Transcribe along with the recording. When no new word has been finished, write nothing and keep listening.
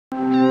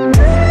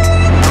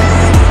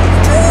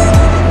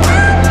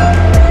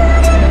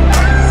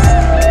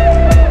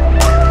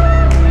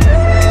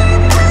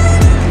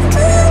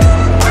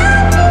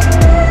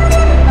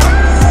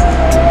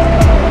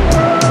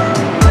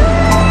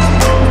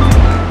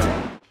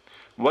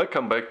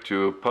Welcome back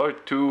to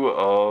part 2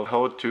 of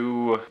How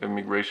to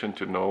Immigration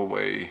to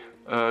Norway.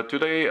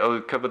 Today I'll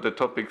cover the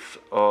topics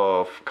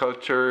of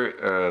culture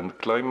and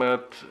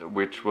climate,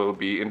 which will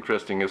be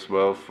interesting as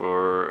well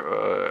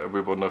for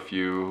every one of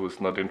you who's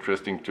not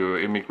interested to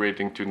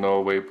immigrating to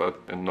Norway,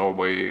 but in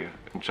Norway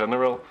in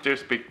general.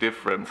 There's big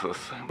differences.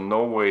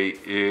 Norway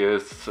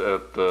is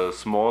at the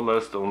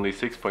smallest, only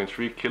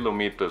 6.3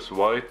 kilometers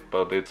wide,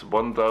 but it's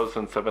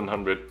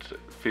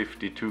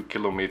 1,752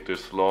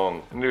 kilometers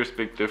long. And there's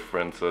big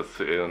differences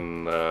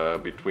in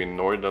between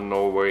northern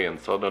Norway and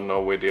southern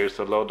Norway. There's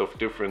a lot of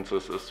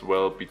differences as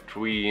well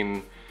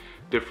between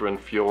different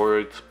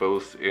fjords,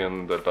 both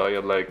in the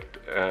dialect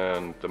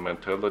and the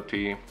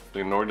mentality.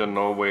 In northern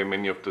Norway,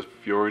 many of the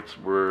fjords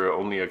were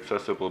only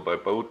accessible by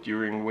boat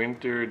during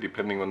winter.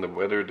 Depending on the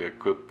weather, there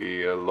could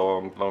be a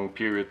long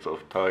periods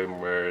of time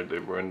where they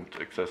weren't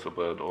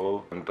accessible at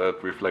all. And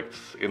that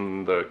reflects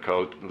in the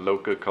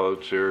local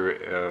culture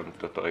and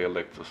the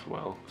dialects as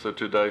well. So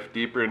to dive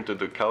deeper into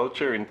the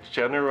culture, in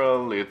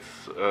general,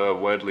 it's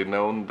widely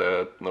known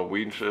that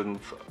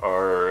Norwegians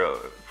are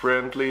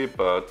friendly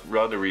but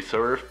rather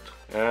reserved.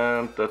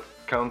 And that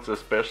counts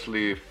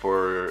especially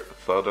for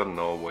southern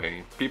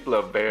Norway. People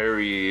are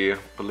very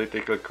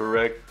politically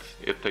correct.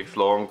 It takes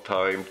long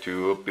time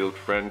to build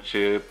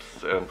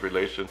friendships and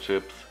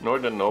relationships.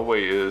 Northern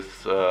Norway is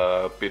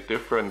a bit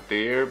different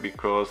there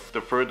because the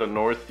further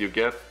north you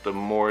get, the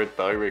more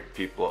direct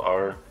people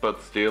are.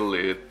 But still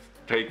it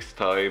takes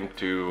time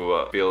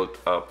to build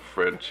up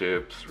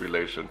friendships,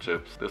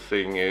 relationships. The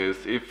thing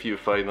is, if you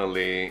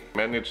finally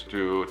manage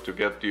to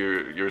get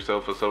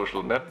yourself a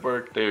social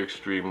network, they're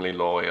extremely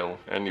loyal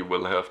and you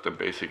will have them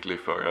basically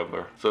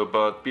forever. So,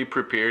 but be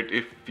prepared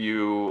if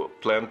you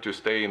plan to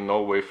stay in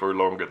Norway for a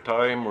longer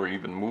time or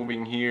even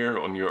moving here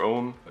on your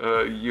own.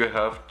 You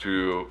have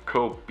to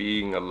cope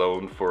being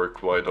alone for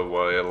quite a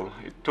while.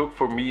 It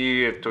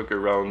took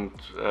around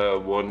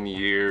 1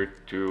 year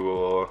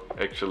to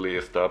actually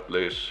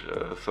establish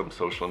some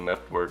social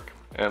network.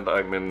 And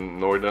I'm in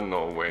northern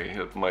Norway.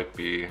 It might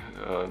be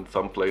in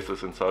some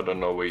places in southern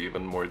Norway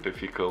even more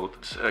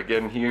difficult.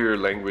 Again, here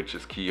language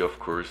is key, of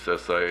course,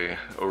 as I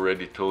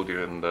already told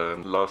you in the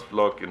last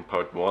vlog in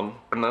part 1.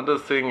 Another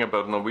thing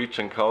about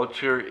Norwegian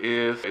culture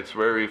is it's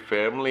very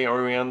family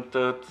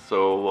oriented,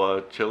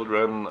 so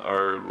children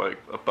are like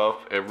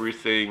above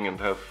everything and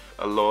have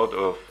a lot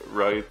of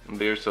rights.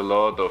 There's a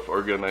lot of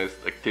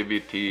organized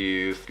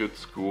activities, good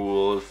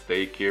schools,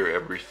 daycare,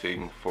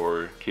 everything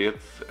for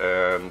kids,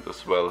 and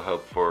as well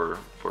help for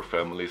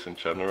families in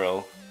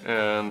general.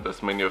 And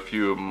as many of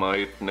you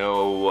might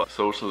know,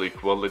 social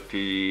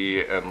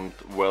equality and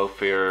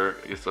welfare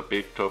is a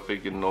big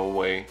topic in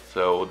Norway.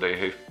 So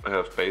they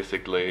have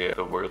basically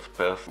the world's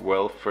best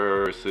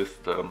welfare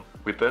system.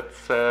 With that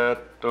said,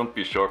 don't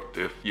be shocked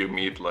if you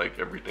meet like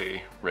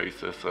everyday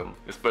racism.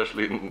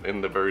 Especially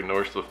in the very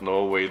north of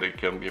Norway, they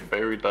can be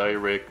very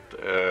direct,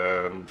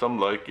 and some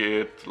like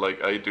it,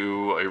 like I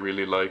do. I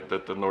really like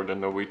that the northern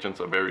Norwegians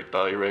are very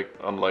direct,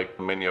 unlike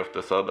many of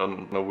the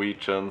southern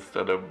Norwegians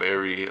that are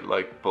very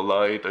like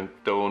polite and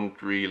don't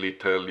really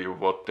tell you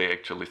what they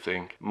actually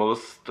think.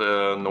 Most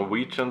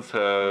Norwegians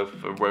have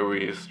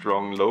very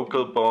strong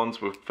local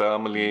bonds with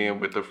family and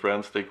with the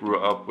friends they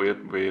grew up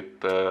with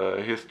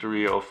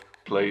history of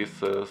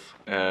places,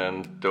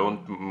 and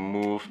don't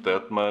move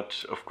that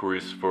much. Of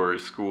course, for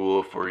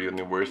school, for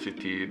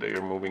university, they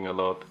are moving a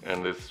lot,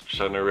 and it's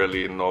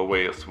generally in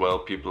Norway as well.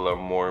 People are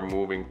more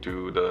moving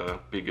to the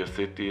bigger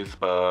cities,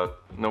 but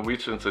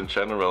Norwegians in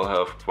general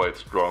have quite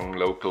strong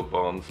local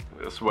bonds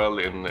as well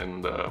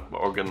in the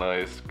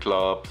organized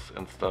clubs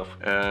and stuff.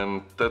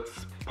 And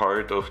that's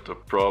part of the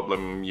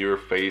problem you're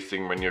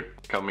facing when you're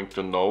coming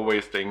to Norway,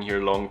 staying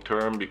here long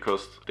term,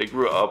 because they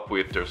grew up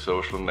with their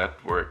social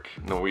network,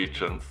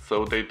 Norwegians,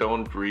 so they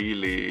don't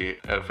really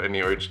have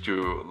any urge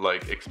to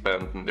like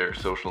expand in their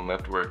social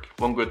network.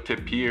 One good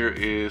tip here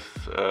is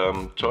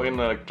join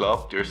a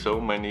club. There's so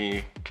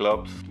many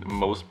clubs in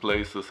most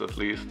places, at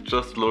least.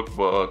 Just look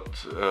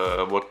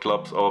what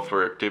clubs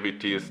offer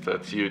activities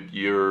that suit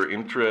your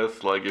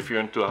interests. Like if you're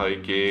into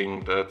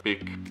hiking, that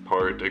big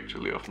part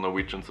actually of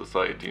Norwegian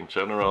society in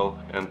general.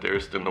 And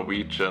there's the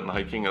Norwegian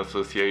Hiking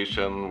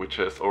Association, which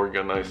has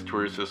organized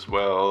tours as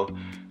well.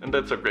 And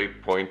that's a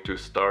great point to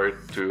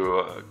start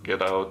to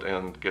get out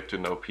and get to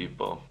know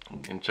people.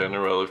 In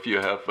general, if you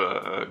have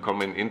a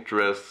common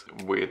interest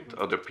with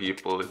other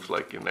people, it's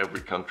like in every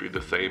country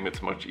the same,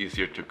 it's much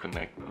easier to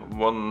connect.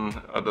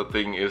 One other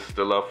thing is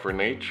the love for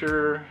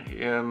nature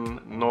in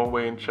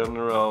Norway in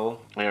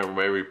general. They are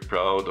very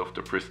proud of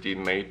the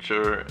pristine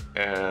nature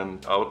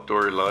and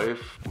outdoor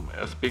life.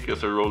 As big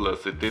as a role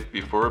as it did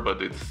before,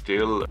 but it's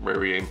still a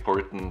very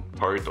important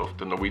part of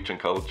the Norwegian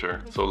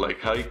culture. So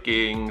like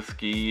hiking,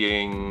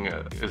 skiing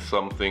is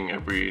something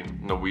every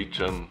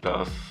Norwegian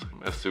does.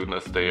 as soon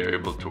as they are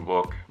able to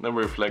walk. That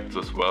reflects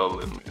as well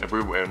in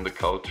everywhere in the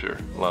culture,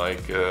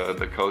 like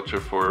the culture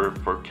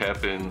for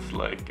cabins.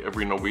 Like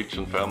every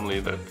Norwegian family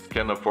that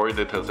can afford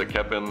it has a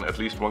cabin, at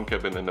least one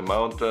cabin in the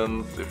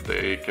mountains. If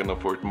they can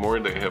afford more,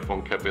 they have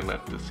one cabin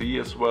at the sea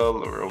as well,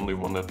 or only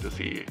one at the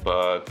sea.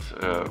 But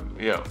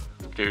yeah,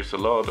 there's a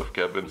lot of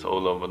cabins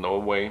all over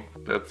Norway.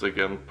 That's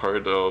again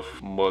part of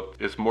what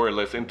is more or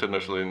less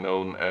internationally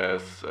known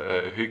as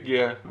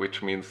hygge,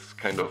 which means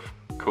kind of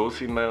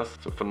coziness.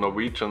 So for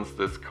Norwegians,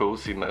 this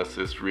coziness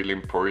is really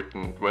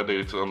important, whether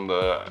it's on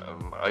the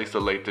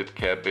isolated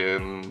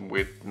cabin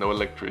with no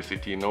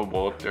electricity, no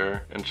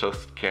water, and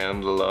just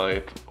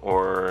candlelight,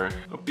 or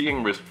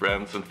being with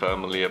friends and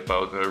family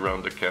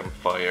around the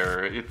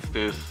campfire. It's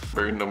this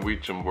very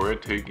Norwegian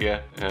word,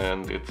 hygge,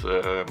 and it's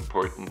an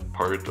important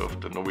part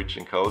of the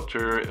Norwegian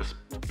culture,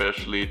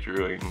 especially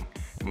in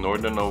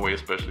northern Norway,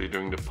 especially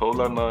during the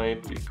polar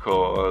night,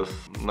 because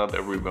not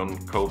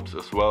everyone copes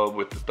as well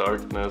with the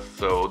darkness,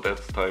 so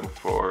that's time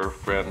for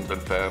friends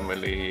and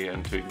family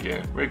and to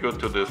we go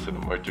to the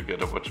cinema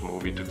together, watch a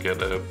movie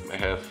together,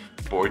 have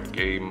board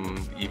game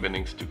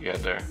evenings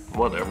together,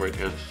 whatever.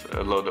 There's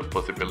a lot of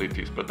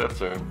possibilities, but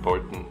that's an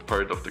important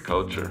part of the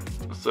culture.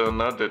 So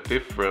another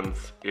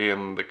difference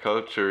in the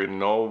culture in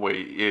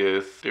Norway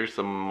is there's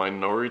a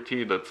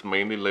minority that's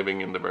mainly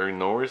living in the very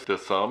north, the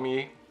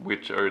Sami,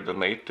 which are the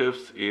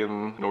natives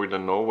in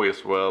northern Norway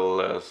as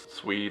well as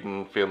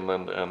Sweden,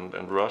 Finland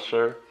and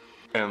Russia.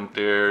 And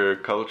their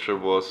culture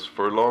was,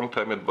 for a long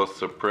time, it was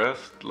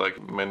suppressed. Like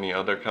many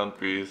other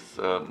countries,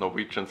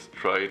 Norwegians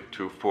tried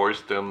to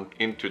force them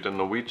into the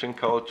Norwegian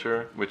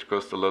culture, which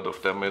caused a lot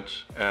of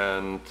damage.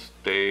 And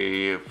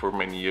they, for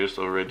many years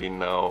already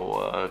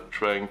now,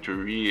 trying to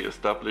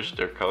re-establish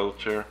their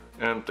culture.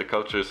 And the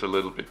culture is a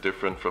little bit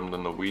different from the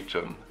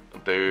Norwegian.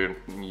 They're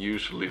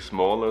usually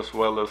small as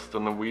well as the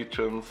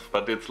Norwegians,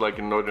 but it's like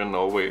in northern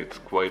Norway, it's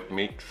quite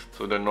mixed.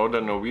 So the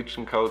northern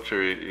Norwegian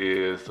culture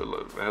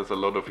has a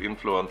lot of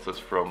influences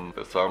from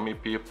the Sami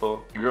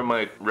people. You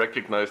might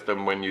recognize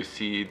them when you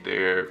see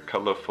their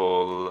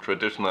colorful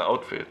traditional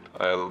outfit.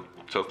 I'll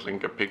just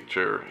link a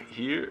picture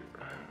here,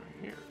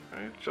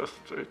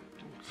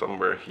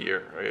 somewhere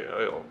here.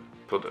 I'll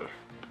put a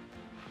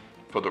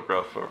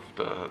photograph of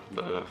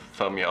the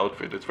Sami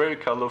outfit. It's very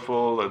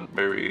colorful and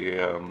very,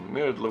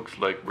 it looks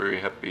like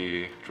very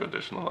happy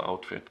traditional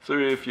outfit. So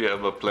if you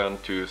ever plan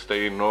to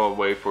stay in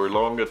Norway for a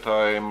longer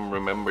time,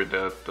 remember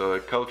that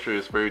the culture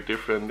is very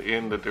different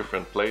in the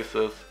different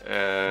places,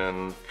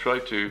 and try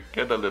to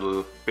get a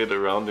little bit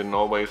around in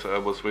Norway. So I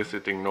was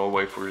visiting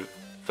Norway for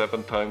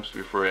 7 times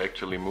before I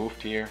actually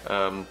moved here,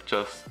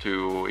 just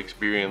to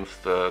experience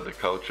the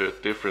culture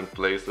at different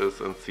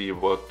places and see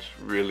what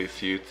really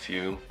suits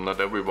you.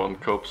 Not everyone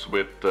copes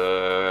with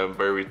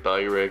very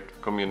direct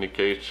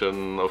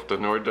communication of the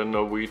northern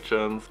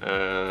Norwegians,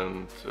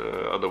 and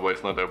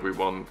otherwise not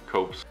everyone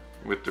copes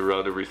with the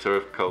rather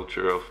reserved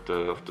culture of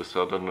the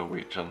southern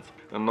Norwegians.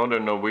 And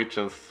northern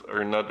Norwegians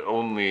are not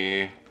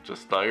only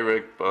just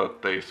direct,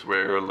 but they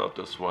swear a lot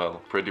as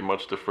well. Pretty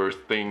much the first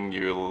thing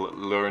you'll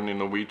learn in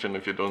Norwegian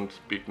if you don't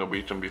speak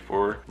Norwegian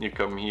before you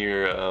come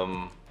here.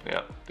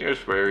 Yeah, they're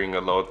swearing a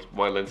lot,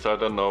 while in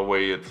southern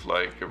Norway it's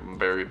like a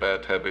very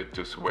bad habit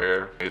to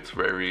swear. It's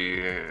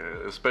very,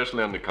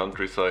 especially on the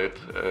countryside,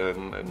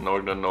 and in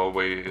northern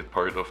Norway it's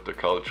part of the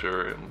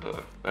culture and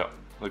yeah,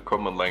 the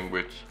common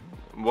language.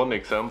 One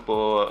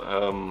example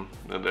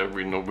that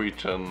every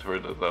Norwegian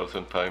heard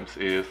 1,000 times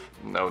is,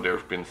 now there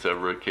have been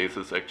several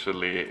cases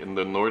actually, in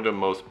the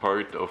northernmost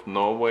part of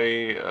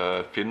Norway,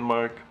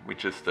 Finnmark,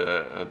 which is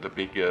the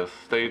biggest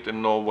state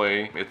in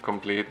Norway. It's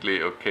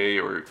completely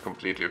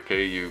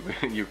okay,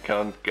 you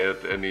can't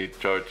get any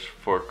charge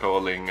for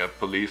calling a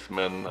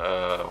policeman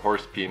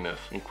horse penis.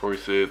 Of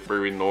course, it's a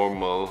very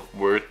normal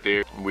word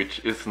there,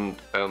 which isn't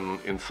an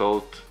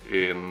insult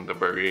in the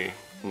very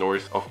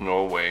north of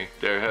Norway.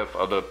 There have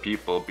other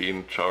people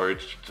been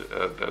charged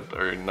that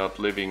are not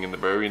living in the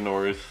very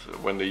north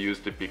when they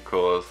used it,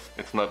 because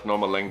it's not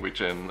normal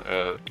language in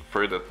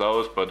further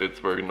south, but it's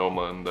very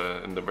normal in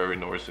the very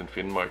north, in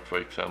Finnmark, for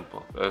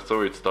example.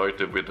 So it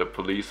started with a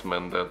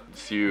policeman that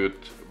sued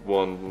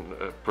one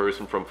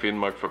person from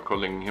Finnmark for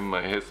calling him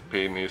his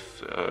penis.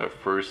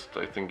 First,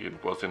 I think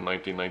it was in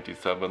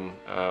 1997,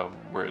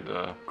 where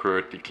the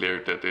court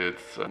declared that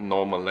it's a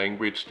normal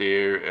language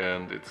there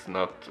and it's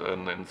not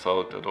an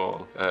insult at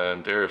all.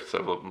 And there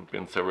have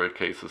been several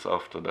cases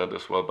after that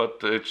as well, but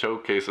it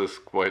showcases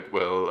quite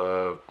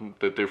well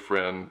the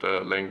different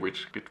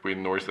language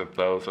between north and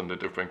south and the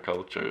different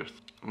cultures.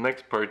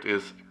 Next part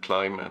is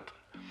climate.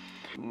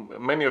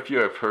 Many of you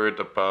have heard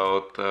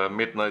about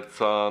midnight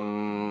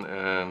sun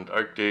and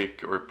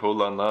Arctic or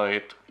polar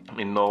night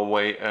in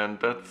Norway, and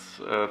that's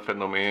a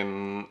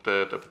phenomenon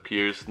that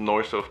appears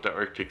north of the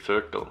Arctic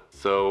Circle.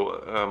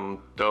 So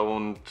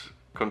don't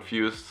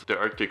confuse the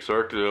Arctic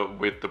Circle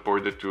with the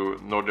border to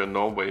northern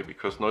Norway,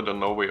 because northern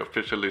Norway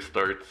officially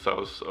starts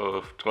south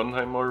of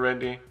Trondheim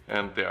already,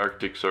 and the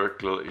Arctic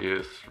Circle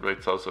is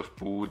right south of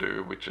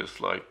Bodø, which is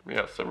like,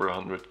 yeah, several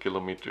hundred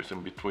kilometers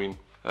in between.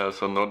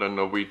 So northern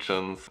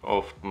Norwegians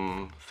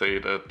often say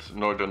that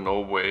northern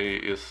Norway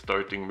is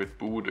starting with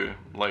Bodø,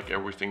 like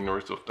everything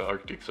north of the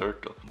Arctic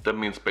Circle. That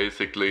means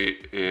basically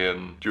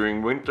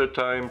during winter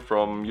time,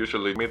 from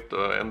usually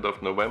end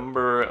of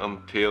November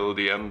until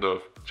the end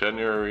of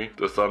January,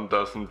 the sun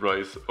doesn't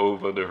rise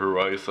over the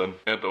horizon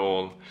at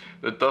all.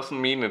 That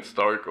doesn't mean it's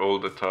dark all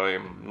the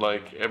time.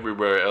 Like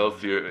everywhere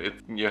else,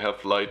 you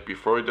have light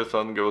before the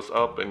sun goes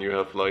up and you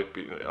have light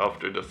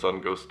after the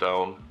sun goes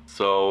down.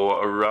 So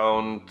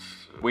around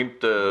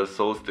winter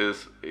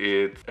solstice,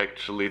 it's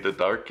actually the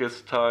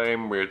darkest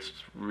time, where it's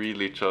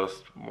really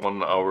just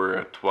 1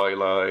 hour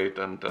twilight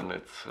and then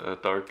it's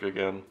dark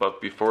again.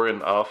 But before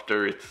and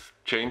after, it's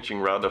changing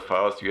rather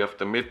fast. You have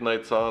the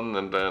midnight sun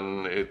and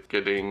then it's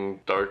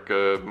getting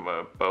darker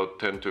about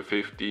 10 to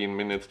 15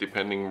 minutes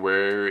depending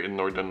where in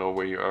northern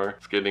Norway you are.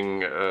 It's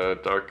getting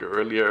darker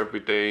earlier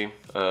every day,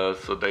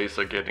 so days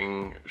are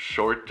getting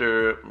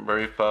shorter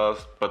very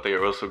fast, but they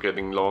are also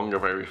getting longer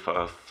very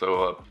fast.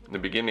 So in the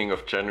beginning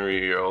of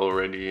January you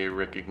already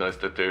recognize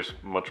that there's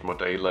much more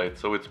daylight,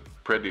 so it's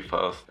pretty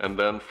fast. And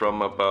then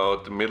from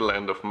about the middle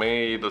end of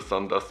May, the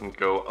sun doesn't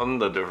go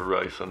under the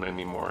horizon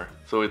anymore,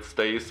 so it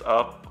stays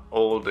up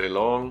all day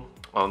long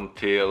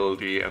until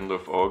the end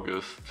of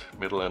August,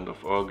 middle end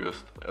of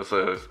August. As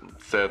I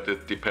said,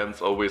 it depends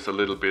always a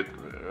little bit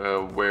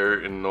where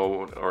in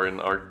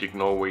Arctic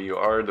Norway you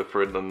are. The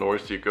further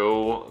north you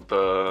go,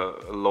 the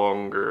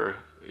longer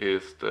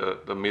is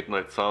the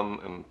midnight sun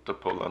and the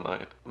polar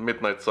night.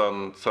 Midnight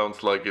sun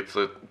sounds like it's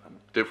a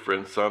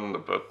different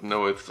sun, but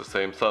no, it's the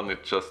same sun.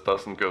 It just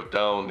doesn't go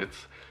down.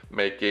 It's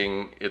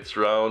making its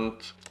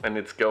round and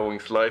it's going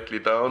slightly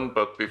down,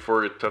 but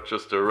before it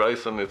touches the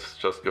horizon it's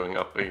just going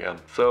up again.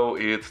 So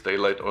it's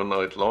daylight all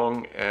night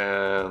long,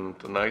 and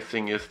the nice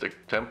thing is the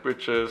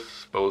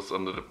temperatures, both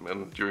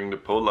during the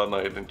polar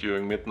night and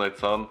during midnight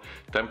sun,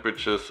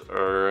 temperatures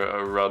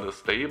are rather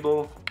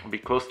stable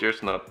because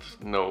there's no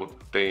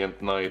day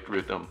and night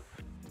rhythm.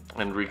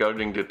 And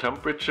regarding the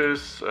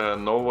temperatures,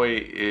 Norway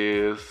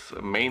is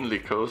mainly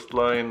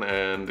coastline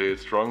and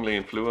is strongly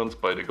influenced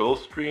by the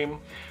Gulf Stream,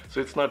 so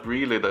it's not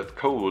really that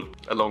cold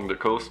along the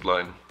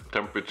coastline.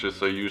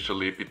 Temperatures are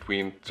usually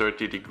between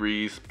 30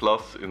 degrees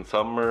plus in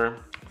summer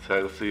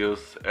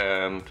Celsius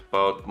and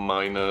about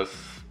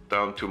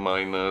down to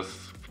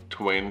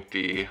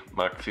 -20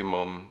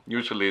 maximum.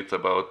 Usually it's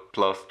about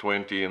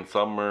 +20 in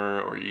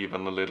summer or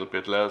even a little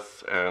bit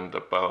less, and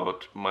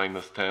about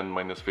 -10,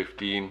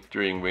 -15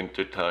 during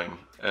winter time.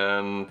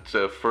 And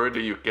the further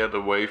you get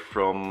away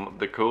from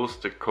the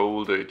coast, the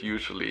colder it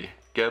usually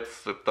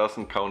gets. That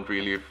doesn't count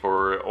really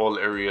for all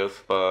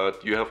areas,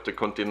 but you have the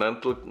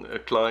continental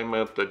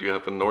climate that you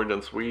have in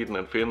northern Sweden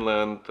and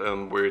Finland,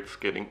 and where it's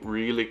getting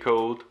really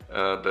cold,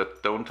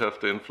 that don't have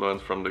the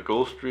influence from the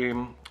Gulf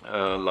Stream,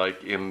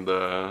 like in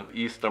the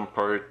eastern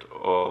part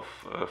of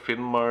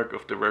Finnmark,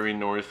 of the very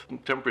north.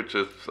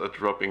 Temperatures are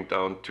dropping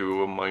down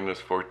to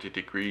 -40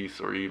 degrees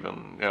or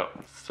even, yeah.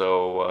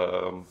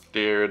 So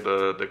there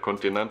the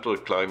continental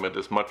climate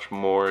is much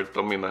more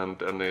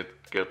dominant and it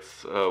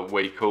gets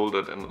way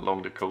colder than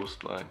along the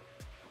coastline.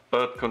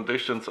 But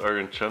conditions are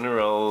in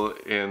general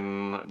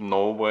in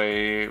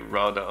Norway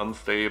rather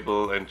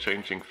unstable and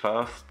changing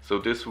fast. So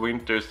this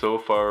winter so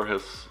far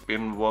has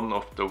been one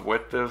of the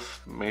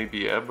wettest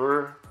maybe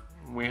ever.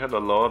 We had a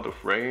lot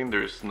of rain,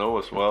 there's snow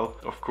as well,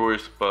 of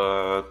course,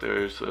 but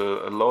there's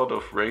a lot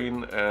of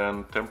rain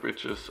and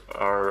temperatures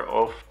are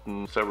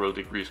often several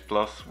degrees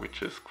plus,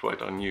 which is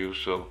quite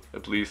unusual,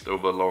 at least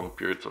over long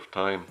periods of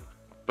time.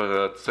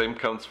 But same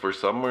counts for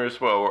summer as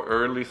well, or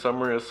early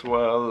summer as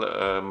well.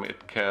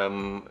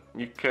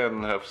 You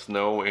can have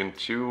snow in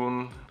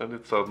June, and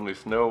it's suddenly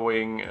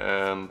snowing,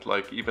 and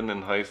like even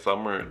in high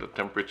summer the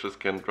temperatures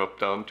can drop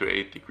down to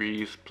 8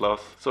 degrees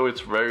plus. So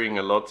it's varying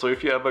a lot. So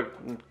if you ever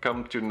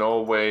come to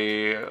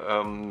Norway,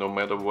 no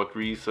matter what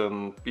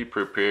reason, be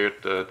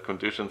prepared that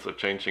conditions are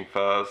changing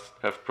fast,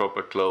 have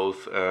proper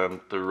clothes and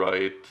the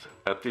right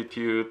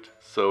attitude.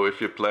 So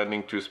if you're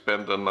planning to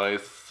spend a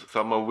nice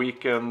summer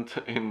weekend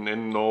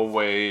in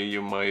Norway,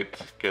 you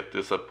might get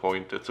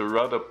disappointed. So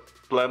rather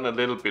plan a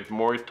little bit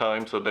more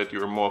time so that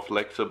you're more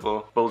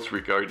flexible, both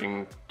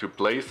regarding to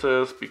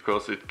places,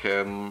 because it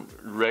can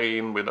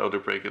rain without a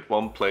break at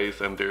one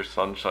place and there's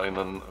sunshine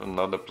on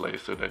another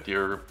place, so that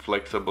you're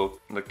flexible.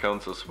 And that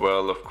counts as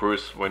well, of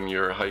course, when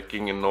you're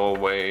hiking in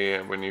Norway,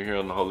 when you're here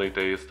on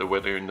holidays, the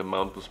weather in the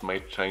mountains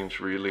might change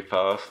really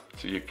fast.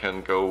 So you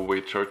can go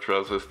with short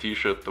trousers,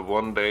 t-shirt the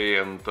one day,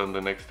 and then the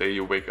next day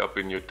you wake up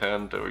in your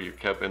tent or your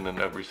cabin and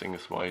everything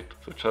is white.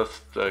 So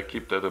just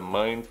keep that in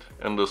mind.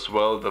 And as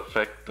well the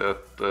fact that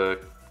the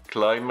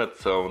climate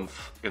zones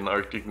in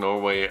Arctic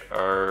Norway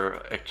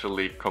are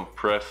actually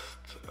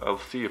compressed. I'll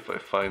see if I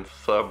find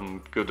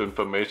some good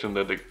information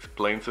that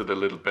explains it a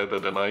little better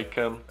than I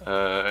can,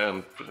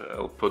 and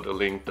I'll put a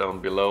link down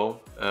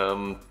below.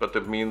 But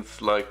it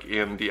means, like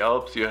in the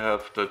Alps you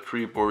have the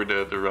tree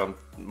border at around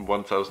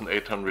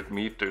 1,800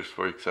 meters,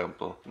 for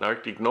example. In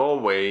Arctic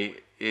Norway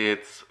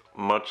it's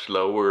much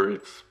lower.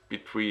 It's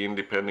between,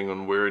 depending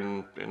on where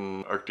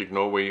in Arctic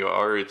Norway you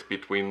are, it's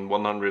between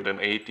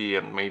 180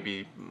 and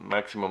maybe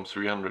maximum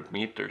 300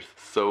 meters.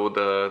 So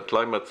the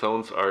climate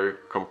zones are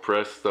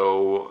compressed,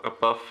 so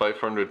above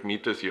 500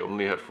 meters you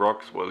only have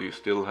rocks, while you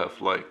still have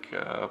like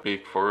a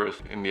big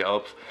forest in the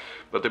Alps.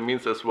 But it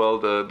means as well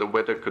the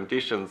weather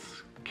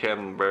conditions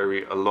can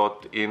vary a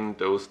lot in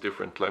those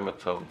different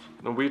climate zones.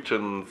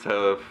 Norwegians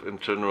have in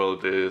general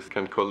this,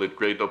 can call it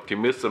great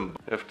optimism,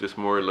 have this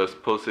more or less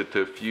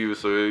positive view,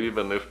 so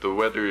even if the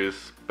weather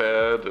is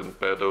bad and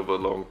bad over a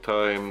long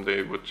time,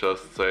 they would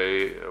just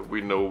say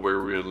we know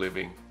where we're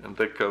living. And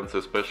that counts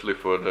especially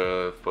for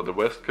the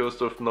west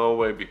coast of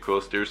Norway,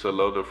 because there's a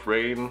lot of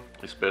rain,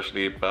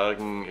 especially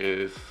Bergen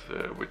is,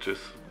 which is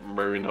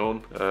very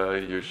known.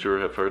 You sure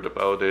have heard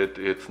about it.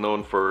 It's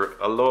known for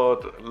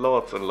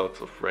lots and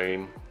lots of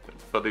rain,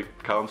 but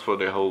it counts for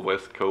the whole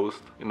west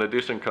coast. In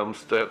addition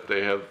comes that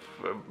they have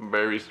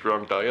very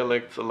strong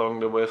dialects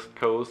along the west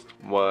coast,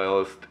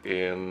 whilst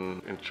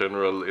in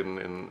general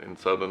in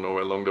southern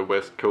Norway, along the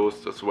west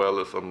coast as well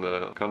as on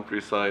the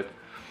countryside,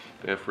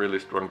 they have really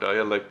strong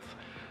dialects.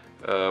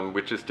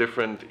 Which is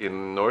different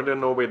in northern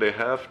Norway. They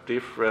have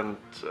different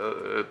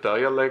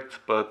dialects,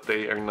 but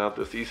they are not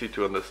as easy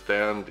to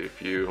understand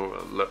if you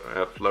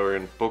have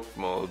learned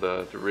bokmål,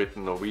 the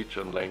written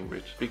Norwegian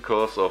language,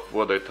 because of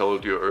what I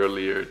told you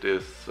earlier,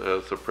 this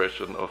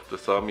suppression of the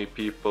Sami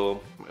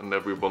people, and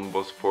everyone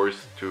was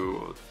forced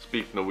to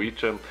speak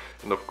Norwegian,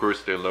 and of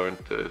course they learned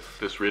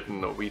this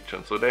written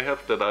Norwegian. So they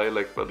have the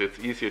dialect, but it's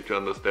easier to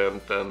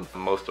understand than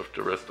most of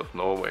the rest of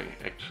Norway,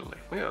 actually.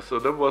 Yeah, so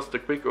that was the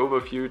quick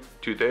overview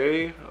today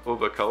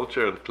over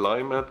culture and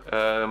climate.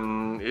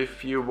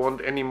 If you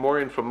want any more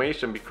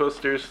information, because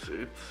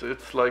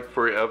it's like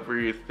for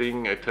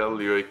everything I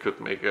tell you I could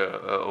make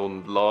a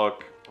own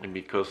blog, and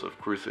because of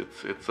course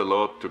it's a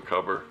lot to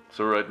cover.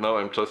 So right now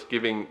I'm just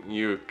giving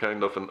you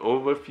kind of an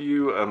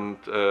overview, and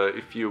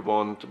if you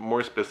want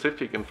more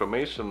specific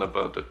information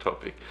about the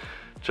topic,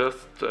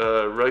 just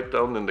write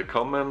down in the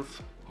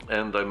comments,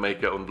 and I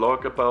make a own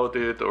blog about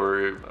it,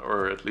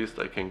 or at least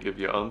I can give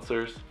you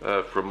answers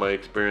from my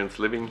experience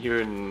living here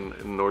in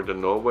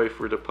northern Norway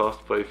for the past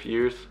 5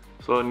 years.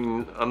 So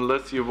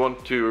unless you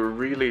want to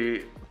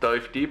really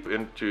dive deep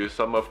into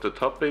some of the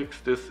topics,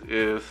 this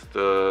is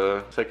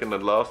the second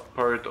and last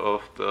part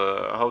of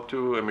the How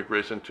to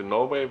Immigration to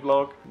Norway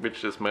vlog,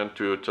 which is meant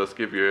to just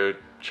give you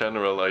a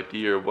general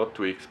idea what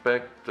to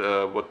expect,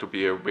 what to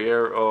be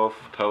aware of,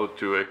 how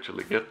to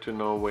actually get to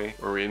Norway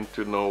or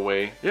into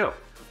Norway. Yeah.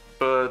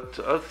 But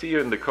I'll see you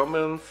in the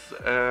comments,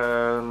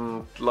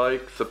 and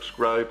like,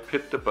 subscribe,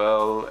 hit the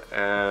bell,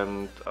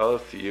 and I'll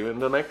see you in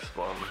the next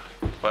one.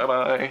 Bye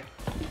bye!